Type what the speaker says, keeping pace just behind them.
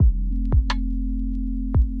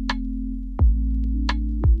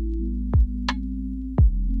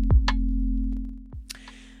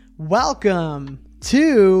Welcome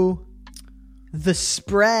to The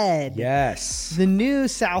Spread. Yes. The new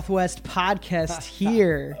Southwest podcast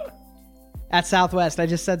here at Southwest. I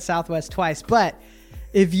just said Southwest twice, but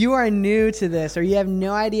if you are new to this or you have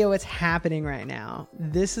no idea what's happening right now,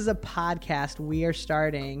 this is a podcast we are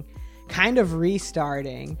starting, kind of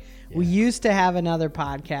restarting. Yeah. We used to have another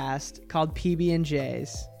podcast called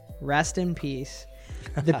PB&J's. Rest in peace.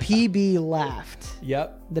 The PB left.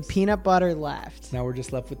 Yep. The peanut butter left. Now we're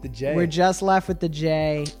just left with the J. We're just left with the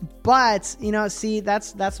J. But, you know, see,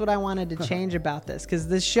 that's what I wanted to change about this, because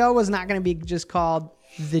this show was not going to be just called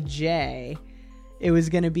The J. It was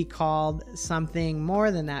going to be called something more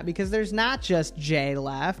than that, because there's not just J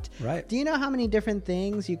left. Right. Do you know how many different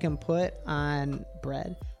things you can put on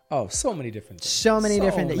bread? Oh, so many different things. So many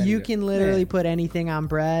different. You can literally put anything on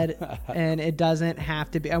bread, and it doesn't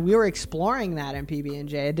have to be. And we were exploring that in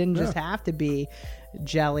PB&J. It didn't just have to be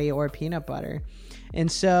jelly or peanut butter.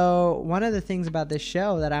 And so one of the things about this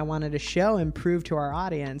show that I wanted to show and prove to our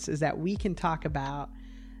audience is that we can talk about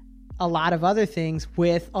a lot of other things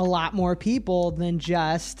with a lot more people than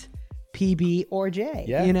just PB or J.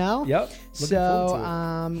 Yeah. You know? Yep.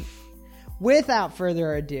 So, without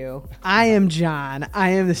further ado, I am John. I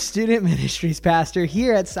am the student ministries pastor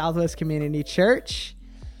here at Southwest Community Church.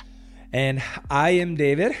 And I am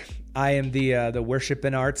David. I am the worship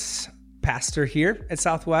and arts pastor here at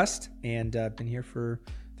Southwest, and I've been here for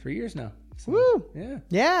 3 years now. So, woo! Yeah.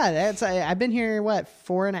 Yeah, I've been here,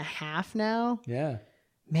 4.5 now? Yeah.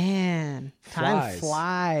 Man, time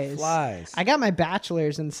flies. I got my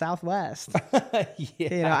bachelor's in Southwest. Yeah.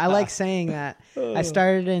 You know, I like saying that. I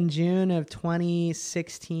started in June of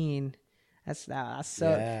 2016. That's so.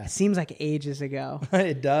 Yeah. It seems like ages ago.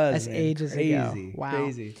 It does. That's ages ago. Wow.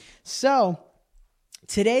 Crazy. So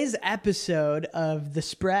today's episode of The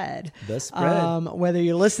Spread. Whether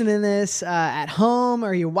you're listening to this at home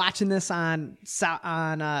or you're watching this on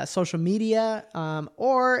social media,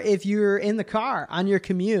 or if you're in the car on your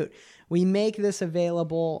commute, we make this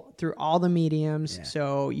available through all the mediums. Yeah.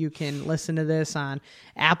 So you can listen to this on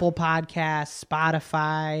Apple Podcasts,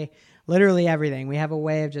 Spotify, literally everything. We have a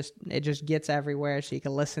way of it just gets everywhere, so you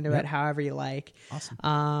can listen to it however you like.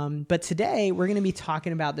 Awesome. But today we're going to be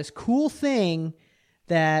talking about this cool thing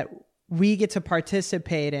that we get to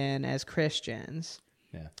participate in as Christians.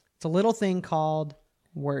 Yeah. It's a little thing called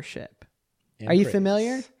worship. Are you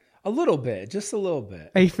familiar? A little bit, just a little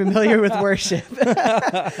bit. Are you familiar with worship?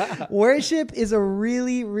 Worship is a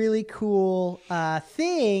really, really cool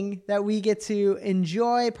thing that we get to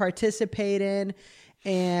enjoy, participate in,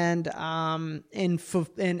 and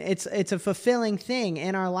it's a fulfilling thing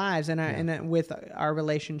in our lives and with our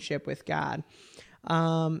relationship with God.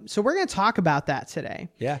 So we're going to talk about that today.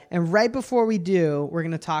 Yeah. And right before we do, we're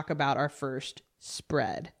going to talk about our first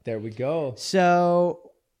spread. There we go.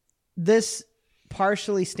 So this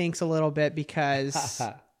partially stinks a little bit because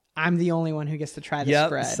I'm the only one who gets to try the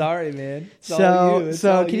spread. Sorry, man. So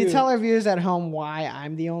can you tell our viewers at home why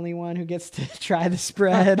I'm the only one who gets to try the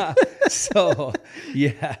spread? So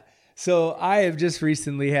I have just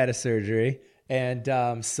recently had a surgery.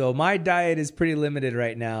 And so my diet is pretty limited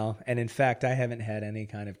right now. And in fact, I haven't had any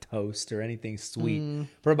kind of toast or anything sweet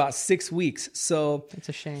for about 6 weeks. So it's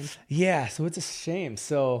a shame. Yeah, so it's a shame.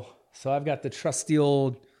 So I've got the trusty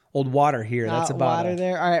old water here. That's about water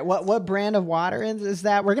there. All right. What brand of water is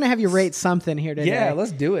that? We're gonna have you rate something here today. Yeah,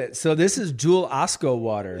 let's do it. So this is Jewel Osco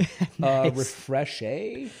water. Nice. Refresh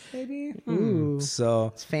maybe. Ooh, so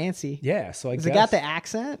it's fancy. Yeah. So Has it got the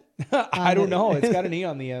accent? I don't know. It's got an E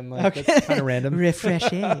on the end. Okay. That's kind of random. Refresh.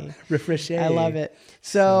 I love it.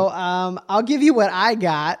 So I'll give you what I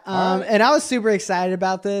got. Right. And I was super excited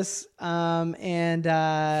about this. And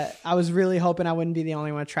I was really hoping I wouldn't be the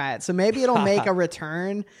only one to try it. So maybe it'll make a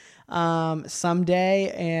return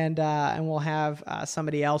someday, and we'll have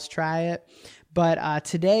somebody else try it. But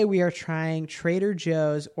today we are trying Trader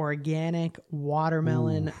Joe's organic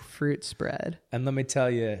watermelon fruit spread. And let me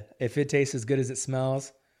tell you, if it tastes as good as it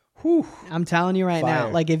smells, whew, I'm telling you right now,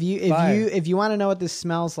 like if you want to know what this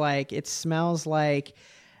smells like, it smells like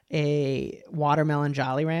a watermelon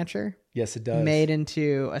Jolly Rancher. Yes, it does. Made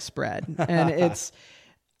into a spread. And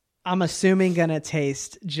I'm assuming going to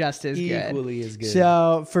taste just as good. Equally as good.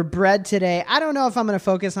 So for bread today, I don't know if I'm going to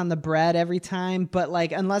focus on the bread every time, but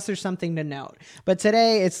unless there's something to note. But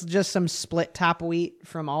today it's just some split top wheat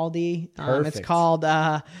from Aldi. It's called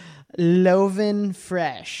Loven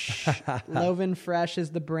Fresh. Loven Fresh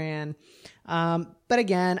is the brand. But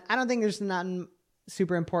again, I don't think there's nothing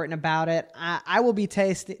super important about it. I will be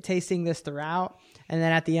tasting this throughout. And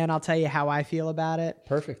then at the end, I'll tell you how I feel about it.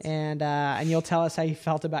 Perfect. And you'll tell us how you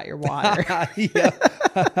felt about your water. It's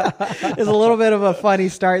a little bit of a funny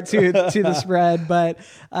start to the spread, but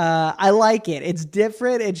I like it. It's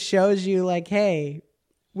different. It shows you like, hey,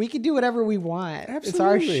 we can do whatever we want. Absolutely. It's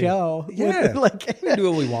our show. Yeah. Like, we can do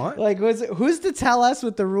what we want. Like, who's to tell us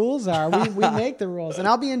what the rules are? We make the rules. And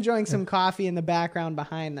I'll be enjoying some coffee in the background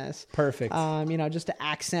behind this. Perfect. Just to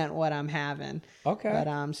accent what I'm having. Okay.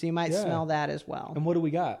 But so you might smell that as well. And what do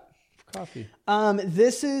we got for coffee?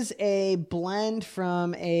 This is a blend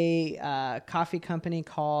from a coffee company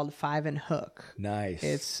called Five and Hook. Nice.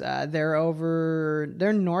 It's they're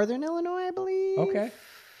Northern Illinois, I believe. Okay.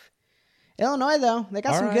 Illinois, though, they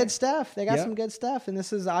got All some right. good stuff. They got some good stuff, and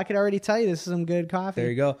I could already tell you this is some good coffee. There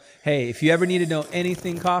you go. Hey, if you ever need to know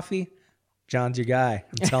anything coffee, John's your guy.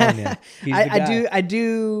 I'm telling you. He's the guy. I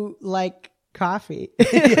do like coffee.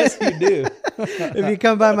 Yes, you do. If you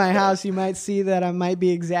come by my house, you might see that I might be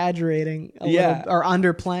exaggerating a little or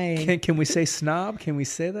underplaying. Can we say snob? Can we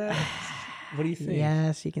say that? What do you think?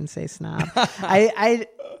 Yes, you can say snob. I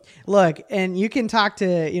look, and you can talk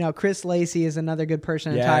to, Chris Lacey is another good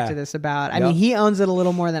person to talk to this about. I mean, he owns it a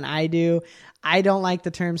little more than I do. I don't like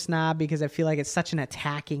the term snob because I feel like it's such an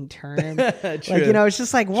attacking term. Like, it's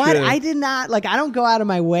just like, what? True. I did not, I don't go out of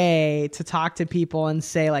my way to talk to people and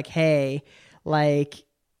say like, hey, like,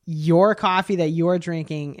 your coffee that you're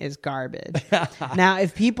drinking is garbage. Now,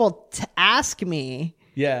 if people ask me,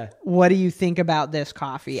 what do you think about this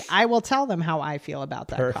coffee? I will tell them how I feel about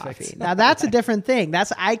that coffee. Now, that's a different thing.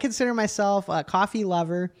 I consider myself a coffee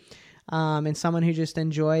lover. And someone who just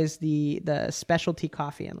enjoys the specialty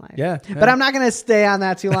coffee in life. Yeah. But I'm not going to stay on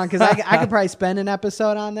that too long because I could probably spend an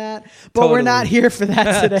episode on that. But we're not here for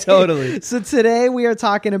that today. Totally. So today we are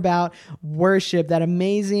talking about worship, that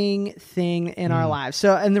amazing thing in our lives.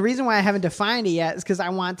 So, and the reason why I haven't defined it yet is because I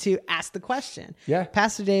want to ask the question. Yeah.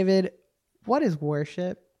 Pastor David, what is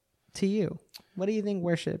worship to you? What do you think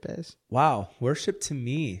worship is? Wow. Worship to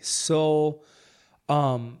me. So,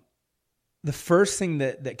 the first thing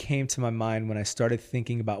that came to my mind when I started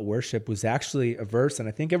thinking about worship was actually a verse, and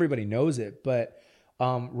I think everybody knows it, but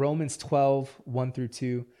Romans 12,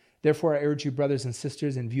 1-2. Therefore, I urge you, brothers and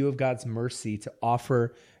sisters, in view of God's mercy, to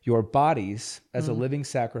offer your bodies as a living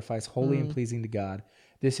sacrifice, holy and pleasing to God.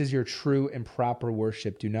 This is your true and proper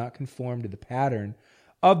worship. Do not conform to the pattern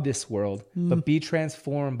of this world, but be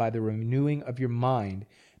transformed by the renewing of your mind.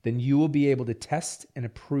 Then you will be able to test and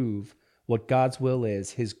approve what God's will is,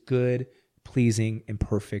 his good, pleasing, and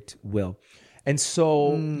perfect will. And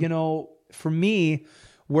so, for me,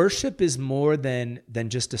 worship is more than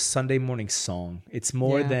just a Sunday morning song. It's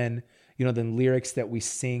more than lyrics that we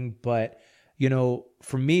sing. But,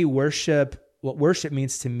 for me, what worship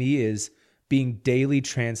means to me is being daily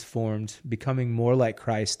transformed, becoming more like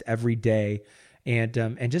Christ every day, and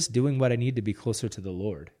just doing what I need to be closer to the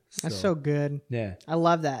Lord. That's so good. Yeah. I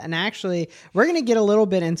love that. And actually, we're going to get a little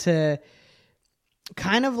bit into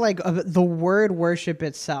kind of like the word worship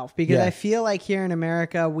itself, because I feel like here in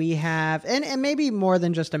America we have, and maybe more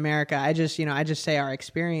than just America, I just say our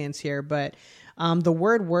experience here, but the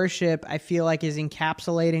word worship I feel like is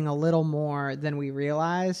encapsulating a little more than we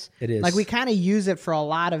realize. It is. Like we kind of use it for a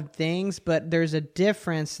lot of things, but there's a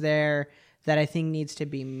difference there that I think needs to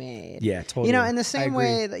be made. Yeah, totally. In the same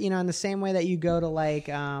way that, in the same way that you go to like,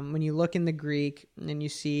 when you look in the Greek and you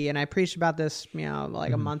see, and I preached about this,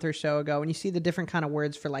 like a month or so ago, when you see the different kind of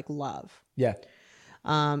words for like love. Yeah.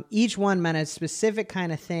 Each one meant a specific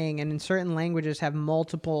kind of thing. And in certain languages have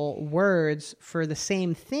multiple words for the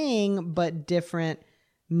same thing, but different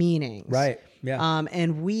meanings. Right. Yeah.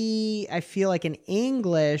 And I feel like in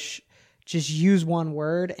English, just use one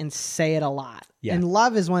word and say it a lot. Yeah. And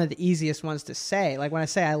love is one of the easiest ones to say. Like when I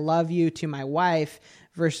say I love you to my wife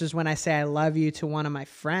versus when I say I love you to one of my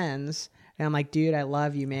friends, and I'm like, dude, I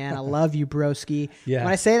love you, man. I love you, broski. Yeah.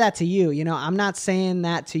 When I say that to you, I'm not saying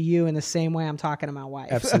that to you in the same way I'm talking to my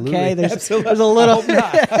wife. Absolutely. Okay? There's a little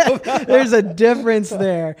there's a difference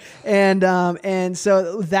there. And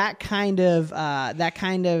so that kind of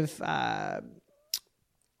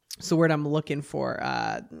it's the word I'm looking for.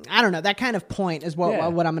 I don't know. That kind of point is what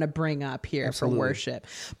I'm going to bring up here for worship.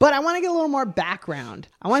 But I want to get a little more background.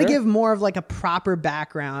 I want to give more of like a proper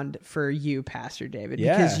background for you, Pastor David,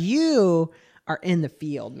 because you are in the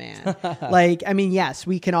field, man. Yes,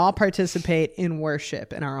 we can all participate in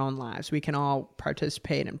worship in our own lives. We can all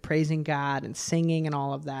participate in praising God and singing and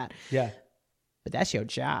all of that. Yeah. But that's your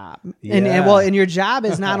job. Yeah. And your job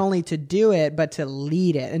is not only to do it, but to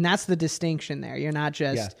lead it. And that's the distinction there. You're not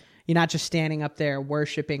just standing up there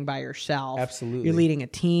worshiping by yourself. Absolutely. You're leading a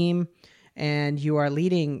team, and you are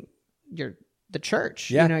leading the church.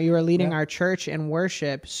 Yeah. You know, you were leading our church in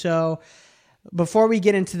worship. So before we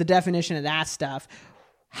get into the definition of that stuff,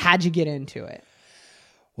 how'd you get into it?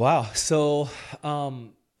 Wow. So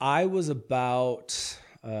I was about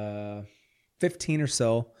 15 or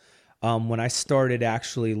so when I started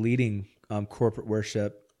actually leading corporate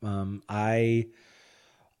worship. I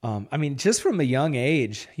mean, just from a young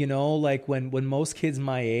age, you know, like when most kids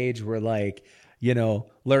my age were like, you know,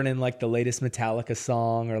 learning like the latest Metallica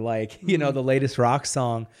song or like, you know, the latest rock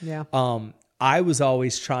song. Yeah. I was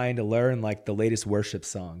always trying to learn like the latest worship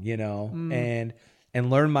song, you know, and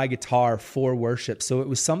learn my guitar for worship. So it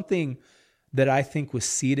was something that I think was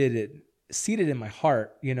seated in my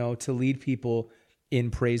heart, you know, to lead people in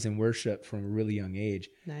praise and worship from a really young age.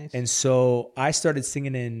 Nice. And so I started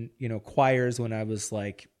singing in, you know, choirs when I was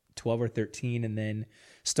like 12 or 13, and then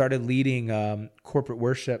started leading corporate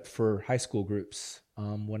worship for high school groups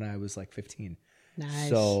when I was like 15. Nice.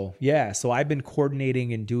 So yeah, so I've been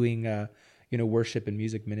coordinating and doing you know, worship and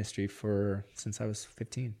music ministry since I was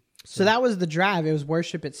 15. So that was the drive. It was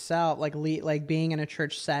worship itself, like being in a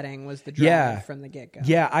church setting was the drive from the get-go.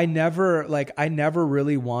 Yeah, I never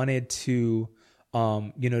really wanted to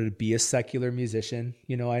you know, to be a secular musician.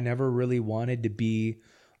 You know, I never really wanted to be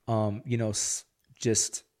you know,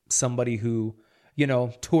 just somebody who, you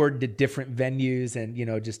know, toured to different venues and, you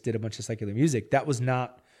know, just did a bunch of secular music. That was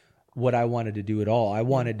not what I wanted to do at all. I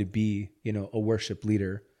wanted to be, you know, a worship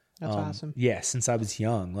leader. That's awesome. Yeah, since I was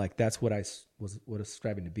young, like that's what I was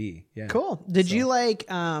striving to be. Yeah. Cool. Did you like?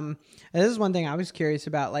 This is one thing I was curious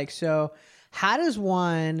about. Like, so how does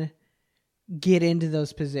one get into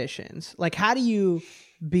those positions? Like, how do you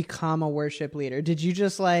become a worship leader? Did you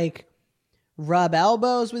just like rub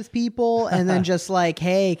elbows with people and then just like,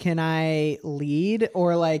 hey, can I lead?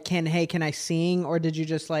 Or like, can I sing? Or did you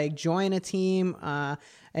just like join a team?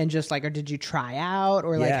 And just like, or did you try out?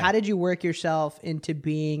 Or like, how did you work yourself into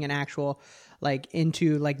being an actual, like,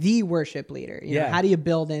 into like the worship leader? You know, how do you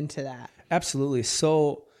build into that? Absolutely.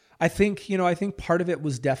 So I think part of it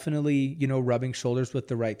was definitely, you know, rubbing shoulders with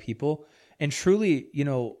the right people. And truly, you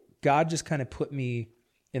know, God just kind of put me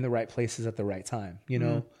in the right places at the right time, you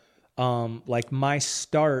know? Like my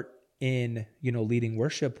start in, you know, leading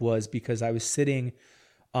worship was because I was sitting,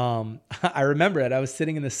 I remember it. I was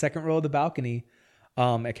sitting in the second row of the balcony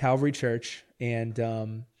at Calvary Church, and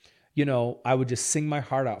you know, I would just sing my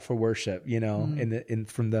heart out for worship, you know,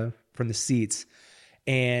 from the seats.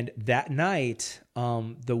 And that night,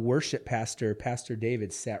 the worship pastor, Pastor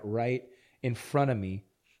David, sat right in front of me,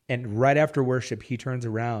 and right after worship, he turns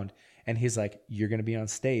around and he's like, "You're going to be on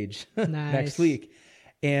stage next week."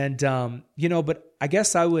 And you know, but I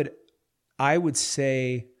guess I would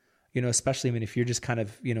say, you know, especially, I mean, if you're just kind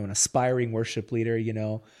of, you know, an aspiring worship leader, you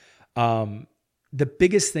know, the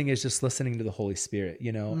biggest thing is just listening to the Holy Spirit,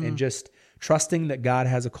 you know, and just trusting that God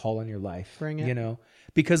has a call on your life, you know,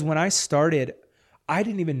 because when I started, I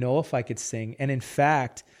didn't even know if I could sing. And in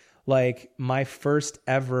fact, like my first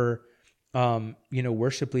ever, you know,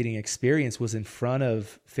 worship leading experience was in front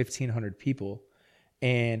of 1,500 people.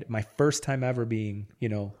 And my first time ever being, you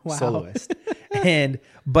know, soloist.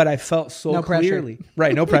 But I felt so clearly,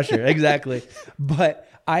 right? No pressure. Exactly. But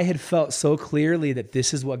I had felt so clearly that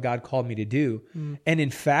this is what God called me to do. And in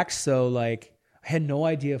fact, so like I had no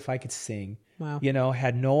idea if I could sing, you know,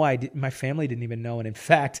 had no idea. My family didn't even know. And in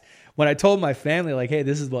fact, when I told my family like, hey,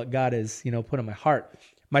 this is what God has, you know, put in my heart,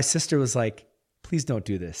 my sister was like, please don't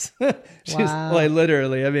do this. She was like,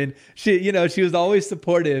 literally, I mean, she, you know, she was always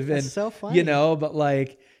supportive. That's and so funny. You know, but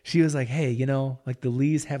like, she was like, hey, you know, like the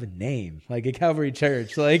Lees have a name, like at Calvary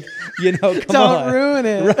Church, like, you know, come on. Don't ruin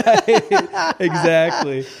it. Right.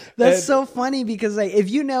 Exactly. That's so funny because like, if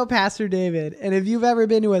you know Pastor David and if you've ever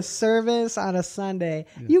been to a service on a Sunday,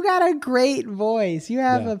 you got a great voice. You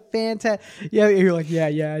have a fantastic, you're like, yeah,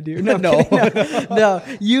 I do. No,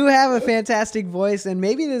 you have a fantastic voice. And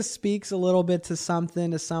maybe this speaks a little bit to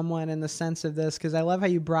someone in the sense of this, because I love how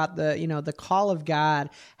you brought the, you know, the call of God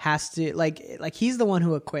has to like he's the one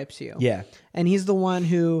who equips you. Yeah. And he's the one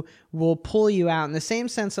who will pull you out in the same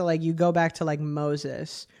sense that like you go back to like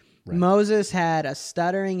Moses. Right. Moses had a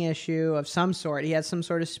stuttering issue of some sort. He had some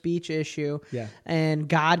sort of speech issue. Yeah. And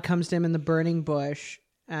God comes to him in the burning bush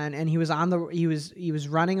and he was he was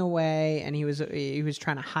running away and he was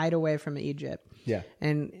trying to hide away from Egypt. Yeah.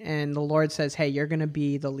 And the Lord says, "Hey, you're going to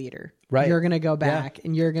be the leader. Right. You're going to go back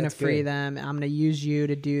and you're going to free them. I'm going to use you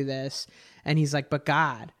to do this." And he's like, "But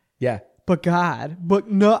God." Yeah. But God, but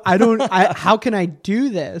no, I don't, how can I do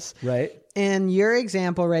this? Right. And your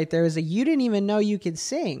example right there is that you didn't even know you could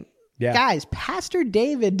sing. Guys, Pastor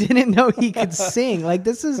David didn't know he could sing. Like,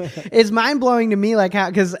 it's mind blowing to me. Like, how,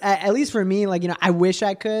 because at least for me, like, I wish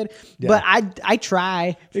I could, but I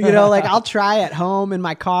try, like I'll try at home in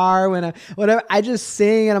my car whatever. I just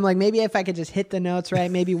sing and I'm like, maybe if I could just hit the notes right,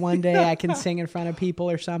 maybe one day I can sing in front of people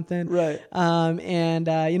or something. Right.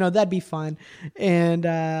 That'd be fun. And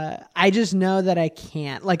I just know that I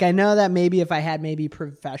can't. Like, I know that maybe if I had maybe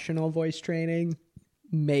professional voice training,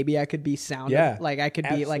 maybe I could be sounded like I could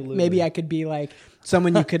be like, maybe I could be like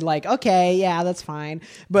someone you could like, okay, yeah, that's fine.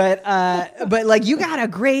 But like, you got a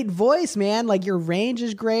great voice, man. Like, your range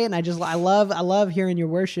is great. And I love hearing your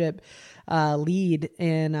worship lead.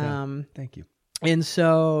 And thank you. And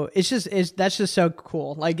so that's just so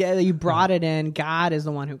cool. Like, you brought it in. God is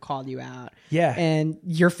the one who called you out. Yeah. And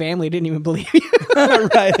your family didn't even believe you.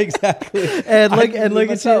 Right. Exactly. And look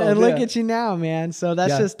at you now, man. So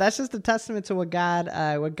that's just a testament to what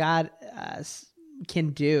God can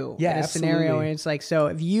do in a scenario where it's like, so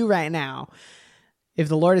if you right now, if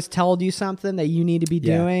the Lord has told you something that you need to be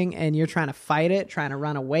doing and you're trying to fight it, trying to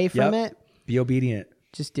run away from it, be obedient.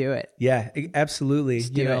 Just do it. Yeah, absolutely.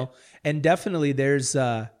 You know, and definitely there's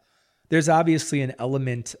obviously an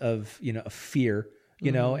element of, of fear,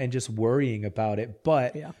 you know, and just worrying about it.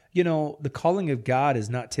 But, the calling of God is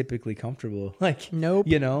not typically comfortable. Like, nope.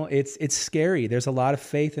 It's scary. There's a lot of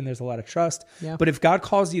faith and there's a lot of trust. Yeah. But if God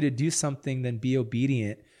calls you to do something, then be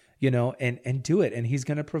obedient, and do it. And he's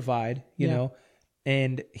going to provide, you know,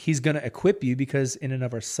 and he's going to equip you, because in and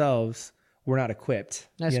of ourselves, we're not equipped.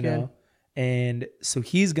 That's good. Know? And so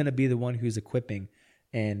he's going to be the one who's equipping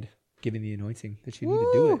and giving the anointing that you need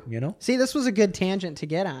to do it, See, this was a good tangent to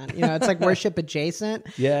get on. It's like worship adjacent.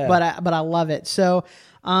 Yeah. But I love it. So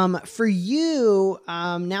for you,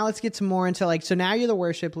 now let's get some more into like, so now you're the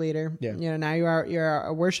worship leader. Yeah. Now you're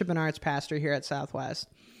a worship and arts pastor here at Southwest.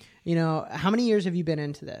 How many years have you been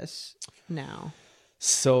into this now?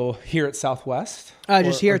 So here at Southwest,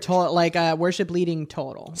 total, like worship leading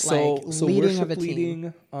total. So leading worship of a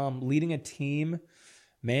team. leading a team.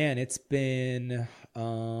 Man, it's been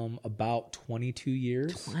about 22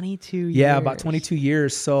 years. 22 years. Yeah, about 22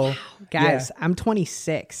 years. So, guys, I'm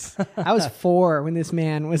 26. I was 4 when this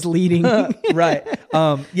man was leading. Right.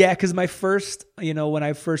 Because my first, when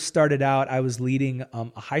I first started out, I was leading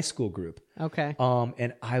a high school group. Okay.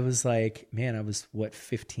 And I was like, man, I was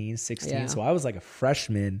 15, 16. Yeah. So I was like a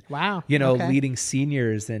freshman. Wow. Leading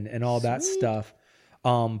seniors and all that stuff.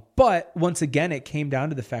 But once again, it came down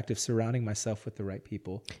to the fact of surrounding myself with the right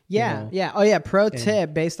people. Yeah. Yeah. Oh yeah. Pro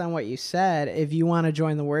tip based on what you said, if you want to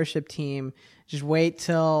join the worship team, just wait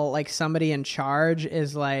till like somebody in charge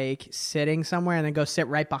is like sitting somewhere and then go sit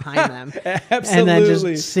right behind them. Absolutely. And then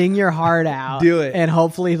just sing your heart out. Do it. And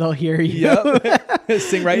hopefully they'll hear you. Yep.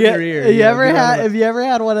 Sing right in your ear. Have you ever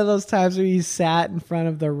had one of those times where you sat in front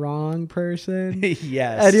of the wrong person?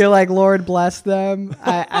 Yes. And you're like, Lord bless them.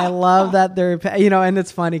 I love that they're, and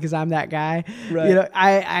it's funny because I'm that guy. Right.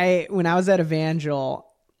 I when I was at Evangel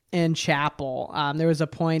in chapel, there was a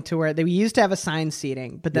point to where we used to have assigned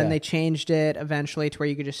seating, but then they changed it eventually to where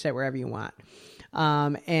you could just sit wherever you want.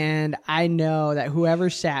 And I know that whoever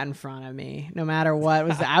sat in front of me, no matter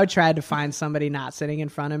what I would try to find somebody not sitting in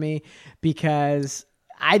front of me, because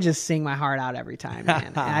I just sing my heart out every time,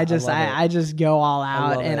 man. And I just go all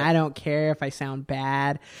out, and I don't care if I sound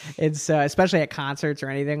bad. It's especially at concerts or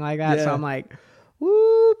anything like that. Yeah. So I'm like,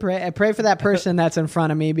 woo, pray for that person that's in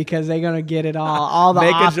front of me, because they're gonna get it all the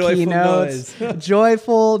off-key notes,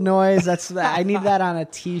 joyful noise. I need that on a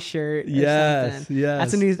T-shirt. Yes,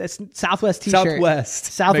 yes. That's Southwest T-shirt.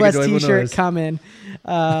 Southwest T-shirt noise. Coming.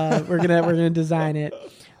 We're gonna design it.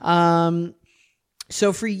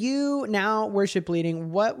 So for you now, worship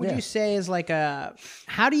leading, what would you say is like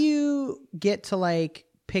how do you get to like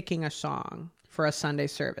picking a song for a Sunday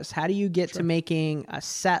service? How do you get to making a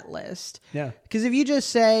set list? Yeah. Because if you just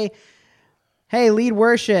say, hey, lead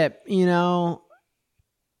worship,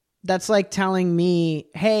 that's like telling me,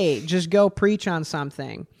 hey, just go preach on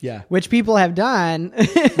something. Yeah. Which people have done.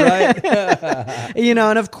 Right. And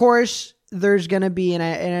of course, there's going to be, and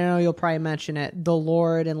I know you'll probably mention it, the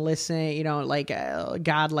Lord, and listen,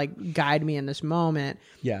 God, like guide me in this moment.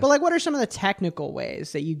 Yeah. But like, what are some of the technical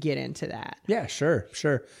ways that you get into that? Yeah, sure.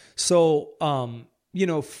 So,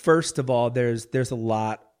 first of all, there's a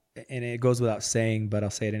lot, and it goes without saying, but I'll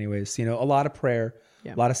say it anyways, a lot of prayer,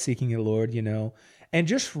 a lot of seeking the Lord, and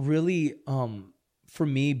just really, for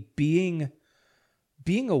me, being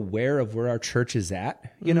aware of where our church is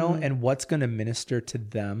at, and what's going to minister to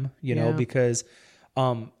them, because,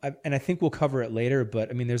 I think we'll cover it later, but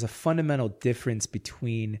I mean, there's a fundamental difference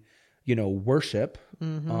between, worship,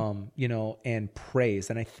 and praise.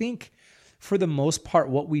 And I think for the most part,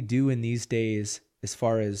 what we do in these days, as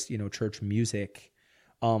far as, church music,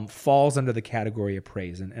 falls under the category of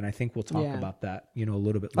praise. And I think we'll talk about that, a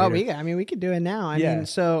little bit later. We could do it now. I mean,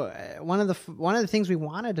 so one of the things we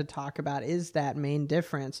wanted to talk about is that main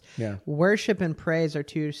difference. Yeah. Worship and praise are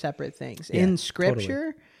two separate things in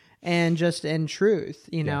Scripture and just in truth,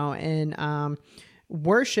 know, and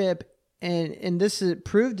worship, and this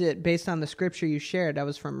proved it based on the Scripture you shared. That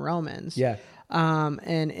was from Romans. Yeah.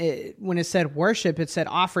 And when it said worship, it said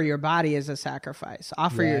offer your body as a sacrifice,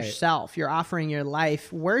 offer yourself. You're offering your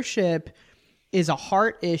life. Worship is a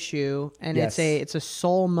heart issue, and it's a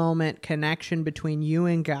soul moment connection between you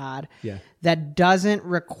and God that doesn't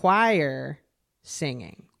require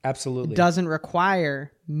singing. Absolutely. It doesn't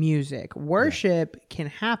require music. Worship can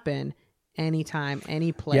happen anytime,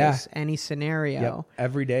 any place, any scenario.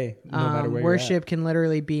 Every day, no matter where worship you're at. can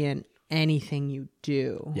literally be in anything you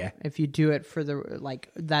do. Yeah. If you do it for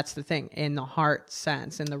that's the thing, in the heart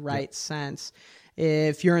sense, in the right sense.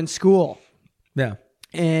 If you're in school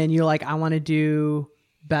and you're like, I want to do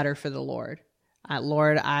better for the Lord.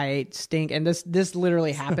 Lord, I stink. And this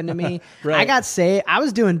literally happened to me. I got saved. I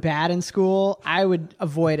was doing bad in school. I would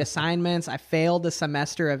avoid assignments. I failed a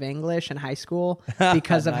semester of English in high school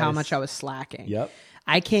because of how much I was slacking. Yep.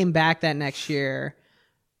 I came back that next year,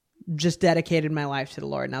 just dedicated my life to the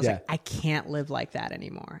Lord. And I was like, I can't live like that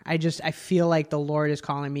anymore. I feel like the Lord is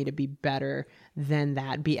calling me to be better than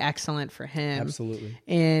that, be excellent for Him. Absolutely.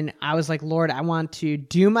 And I was like, Lord, I want to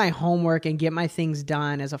do my homework and get my things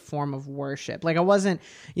done as a form of worship. Like I wasn't,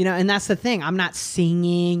 and that's the thing. I'm not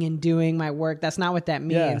singing and doing my work. That's not what that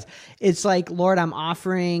means. Yeah. It's like, Lord, I'm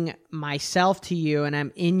offering myself to you and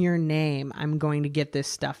I'm in your name. I'm going to get this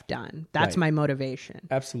stuff done. That's my motivation.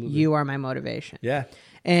 Absolutely. You are my motivation. Yeah.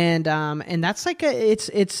 And that's like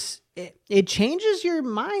it changes your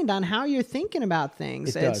mind on how you're thinking about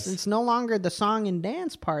things. It's no longer the song and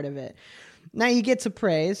dance part of it. Now you get to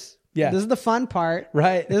praise. Yeah. This is the fun part.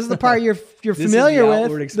 Right. This is the part you're familiar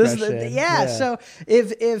with. This is so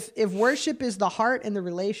if worship is the heart and the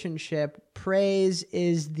relationship, praise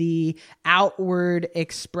is the outward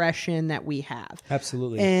expression that we have.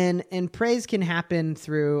 Absolutely. And praise can happen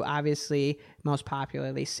through, obviously, most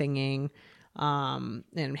popularly singing,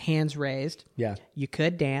 and hands raised. Yeah. You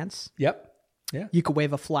could dance. Yep. Yeah. You could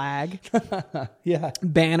wave a flag. Yeah.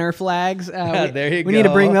 Banner flags. There you go. We need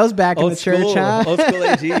to bring those back in the church, huh? Old school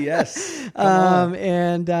AG, yes.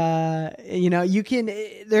 You can,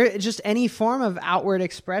 there just any form of outward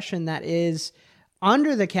expression that is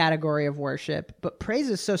under the category of worship, but praise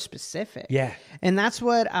is so specific. Yeah. And that's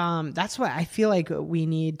what I feel like we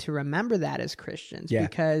need to remember that as Christians,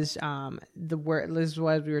 because the word, this is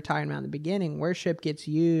what we were talking about in the beginning, worship gets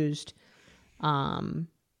used for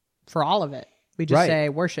all of it. We just say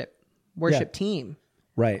worship team.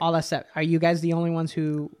 Right. All that stuff. Are you guys the only ones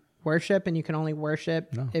who worship, and you can only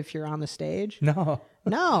worship if you're on the stage? No.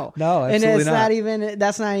 No, absolutely and it's not.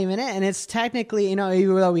 That's not even it. And it's technically,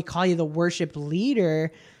 even though we call you the worship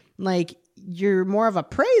leader, like you're more of a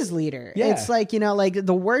praise leader. Yeah. It's like, like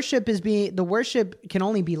the worship can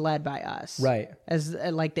only be led by us, right? As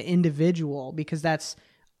like the individual, because that's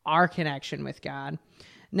our connection with God.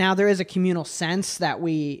 Now there is a communal sense that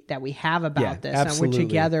we have about this, absolutely. And we're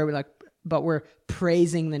together, but we're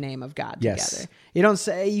praising the name of God together.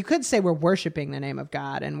 You could say we're worshiping the name of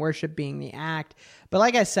God, and worship being the act. But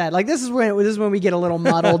like I said, this is when we get a little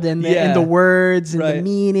muddled in the words and the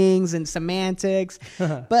meanings and semantics.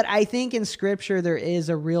 But I think in Scripture there is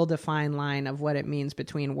a real defined line of what it means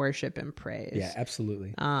between worship and praise. Yeah,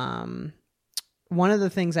 absolutely. One of the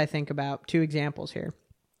things I think about, 2 examples here,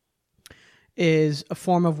 is a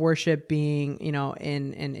form of worship being,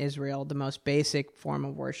 in Israel, the most basic form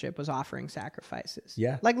of worship was offering sacrifices.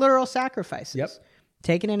 Yeah. Like literal sacrifices. Yep.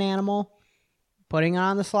 Taking an animal, putting it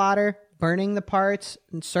on the slaughter, burning the parts,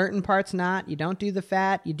 and certain parts not. You don't do the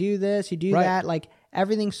fat, you do this, you do that. Like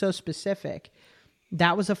everything's so specific.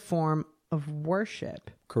 That was a form of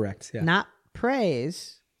worship. Correct. Yeah. Not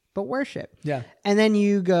praise, but worship. Yeah. And then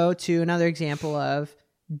you go to another example of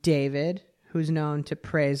David, who's known to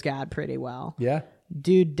praise God pretty well. Yeah.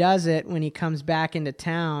 Dude does it when he comes back into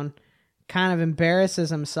town, kind of embarrasses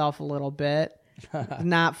himself a little bit,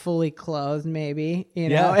 not fully clothed maybe,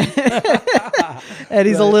 and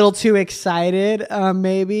he's a little too excited,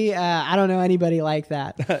 maybe. I don't know anybody like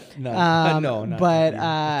that. No,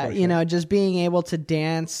 but, just being able to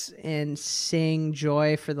dance and sing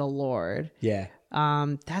joy for the Lord. Yeah.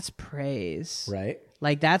 That's praise. Right.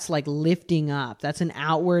 Like that's like lifting up. That's an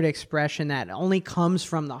outward expression that only comes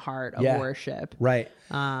from the heart of worship. Right.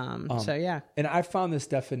 So yeah. And I found this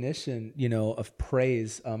definition, of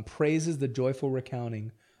praise. Praise is the joyful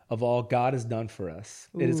recounting of all God has done for us.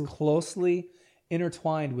 It is closely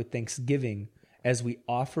intertwined with thanksgiving as we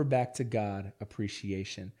offer back to God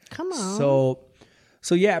appreciation. Come on.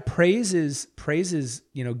 So yeah, praise is,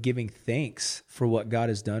 giving thanks for what God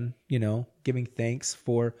has done, giving thanks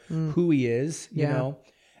for who he is, you know,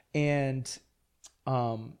 and,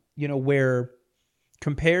 where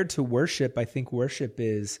compared to worship, I think worship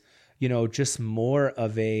is, just more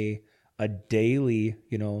of a daily,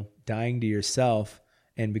 dying to yourself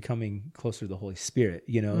and becoming closer to the Holy Spirit,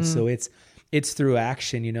 so it's through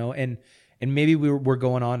action, and maybe we're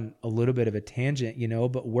going on a little bit of a tangent,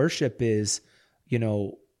 but worship is,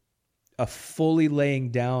 a fully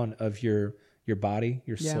laying down of your body,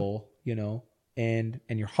 your soul, and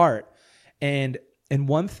your heart. And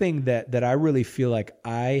one thing that I really feel like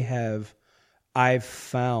I've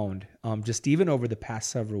found, just even over the past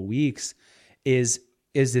several weeks is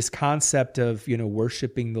this concept of,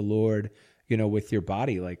 worshiping the Lord, with your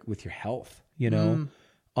body, like with your health, and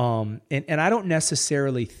I don't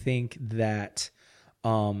necessarily think that,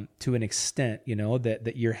 to an extent,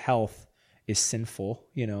 that your health is sinful,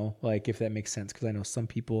 like if that makes sense. Cause I know some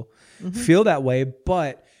people feel that way,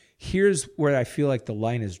 but here's where I feel like the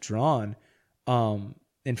line is drawn. And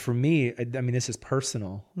for me, I mean, this is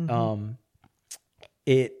personal.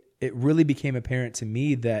 It really became apparent to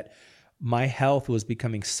me that my health was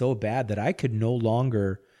becoming so bad that I could no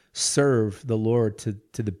longer serve the Lord to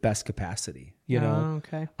the best capacity.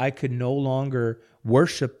 Okay. I could no longer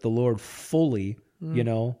worship the Lord fully,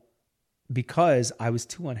 because I was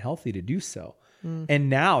too unhealthy to do so. And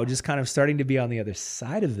now just kind of starting to be on the other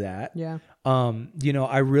side of that. Yeah.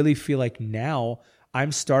 I really feel like now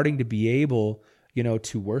I'm starting to be able,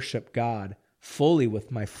 to worship God fully with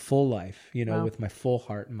my full life, with my full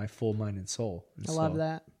heart and my full mind and soul. And I love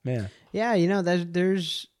that. Yeah. Yeah.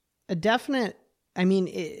 There's a definite,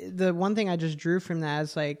 the one thing I just drew from that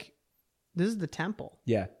is like, this is the temple.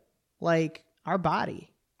 Yeah. Like our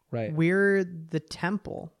body. Right. We're the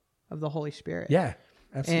temple of the Holy Spirit. Yeah,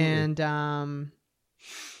 absolutely. And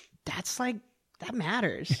that's like, that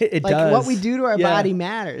matters. It like does. What we do to our body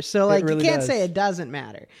matters. So like really you can't does. say it doesn't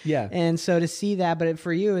matter. Yeah. And so to see that, but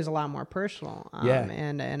for you is a lot more personal. Yeah.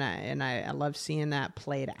 And I love seeing that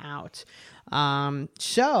played out.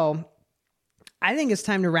 So I think it's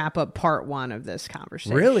time to wrap up part one of this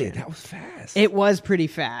conversation. Really? That was fast. It was pretty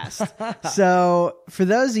fast. So for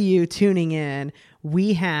those of you tuning in,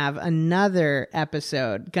 we have another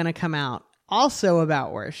episode going to come out also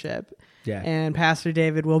about worship. Yeah. And Pastor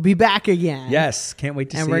David will be back again. Yes. Can't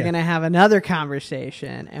wait to see And we're you. going to have another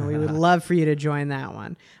conversation, and we would love for you to join that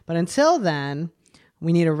one. But until then,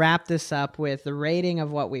 we need to wrap this up with the rating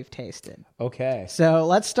of what we've tasted. Okay. So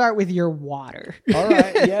let's start with your water. All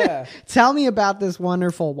right. Yeah. Tell me about this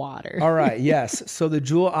wonderful water. All right. Yes. So the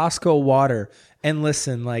Jewel Osco water. And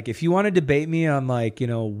listen, like if you want to debate me on like,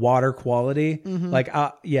 water quality, like,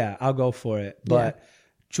 I'll go for it. But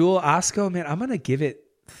Jewel Osco, man, I'm going to give it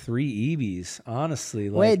 3 EBs, honestly.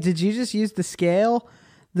 Like, wait, did you just use the scale?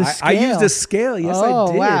 I used a scale. Yes, I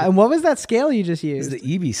did. Wow. And what was that scale you just used? It's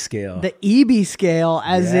the EB scale. The EB scale,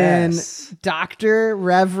 as in Dr.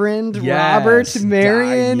 Reverend Robert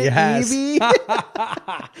Marion EB?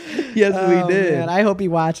 Yes, we did. Man, I hope he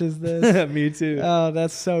watches this. Me too. Oh,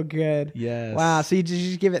 that's so good. Yes. Wow. So you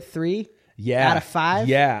just give it 3? Yeah. Out of 5?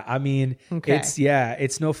 Yeah. I mean, okay.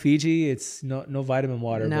 It's no Fiji. It's no vitamin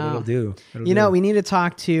water, but it'll do. We need to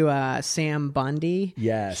talk to Sam Bundy.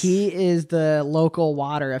 Yes. He is the local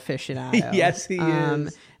water aficionado. Yes, he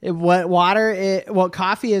is. What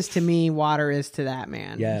coffee is to me, water is to that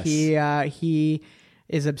man. Yes. He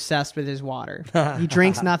is obsessed with his water. He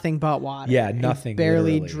drinks nothing but water. Yeah, nothing. He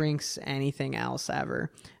barely literally drinks anything else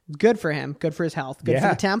ever. Good for him. Good for his health. Good for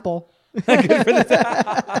the temple. Good for the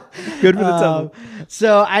temple.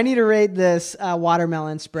 So I need to rate this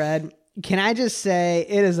watermelon spread. Can I just say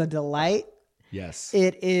it is a delight? Yes.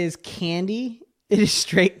 It is candy. It is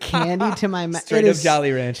straight candy to my mouth. Straight up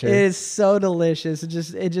Jolly Rancher. It is so delicious.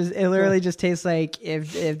 It literally just tastes like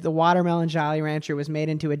if the watermelon Jolly Rancher was made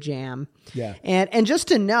into a jam. Yeah. And just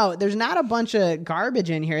to note, there's not a bunch of garbage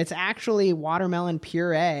in here. It's actually watermelon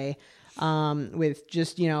puree with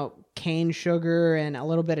just, cane sugar and a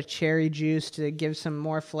little bit of cherry juice to give some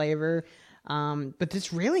more flavor. But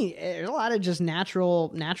there's a lot of just natural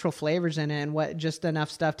flavors in it, and just enough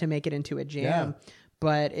stuff to make it into a jam. Yeah.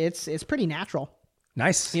 But it's pretty natural.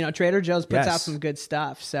 Nice. Trader Joe's puts out some good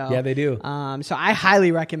stuff. So yeah, they do. So I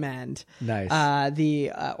highly recommend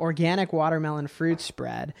the organic watermelon fruit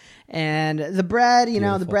spread. And the bread,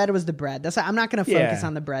 the bread was the bread. I'm not going to focus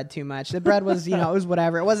on the bread too much. The bread was, it was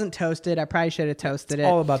whatever. It wasn't toasted. I probably should have toasted it.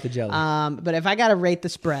 All about the jelly. But if I got to rate the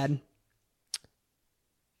spread,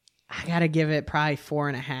 I got to give it probably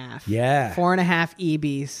 4.5. Yeah. 4.5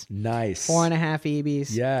 EBs. Nice. 4.5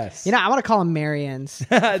 EBs. Yes. I want to call them Marians.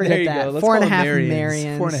 Forget there you that. go. Let's 4.5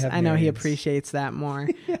 Marians. Marians. I know he appreciates that more.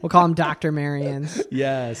 We'll call him Dr. Marians.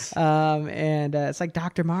 Yes. And it's like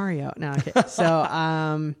Dr. Mario. No, okay.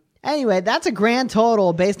 So, anyway, that's a grand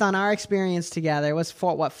total based on our experience together. It was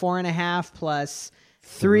 4.5 plus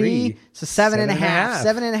 3, so 7.5.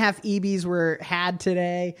 7.5 EBs were had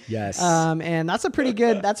today. Yes. And that's a pretty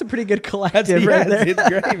good collective right there. It's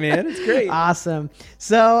great, man. It's great. Awesome.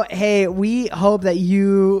 So, hey, we hope that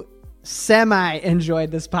you enjoyed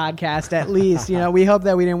this podcast at least. We hope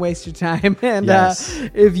that we didn't waste your time. And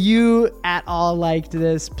if you at all liked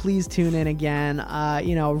this, please tune in again.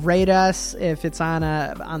 Rate us if it's on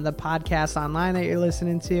the podcast online that you're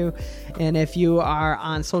listening to. And if you are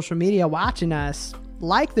on social media watching us,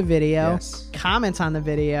 like the video, comment on the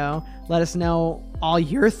video, let us know all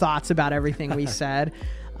your thoughts about everything we said.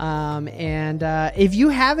 And if you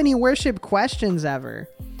have any worship questions ever,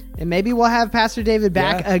 and maybe we'll have Pastor David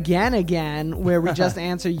back again, where we just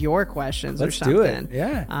answer your questions or something. Let's do it.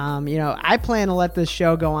 Yeah. I plan to let this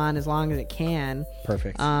show go on as long as it can.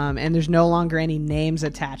 Perfect. And there's no longer any names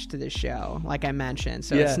attached to the show, like I mentioned.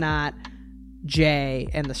 So it's not Jay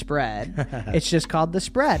and the Spread. It's just called The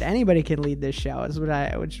Spread. Anybody can lead this show,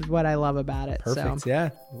 which is what I love about it. Perfect.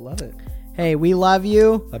 So, love it. Hey, we love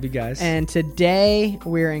you. Love you guys. And today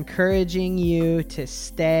we're encouraging you to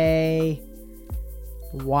stay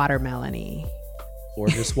watermelon-y. Or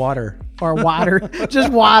just water. Or water.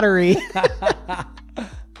 Just watery.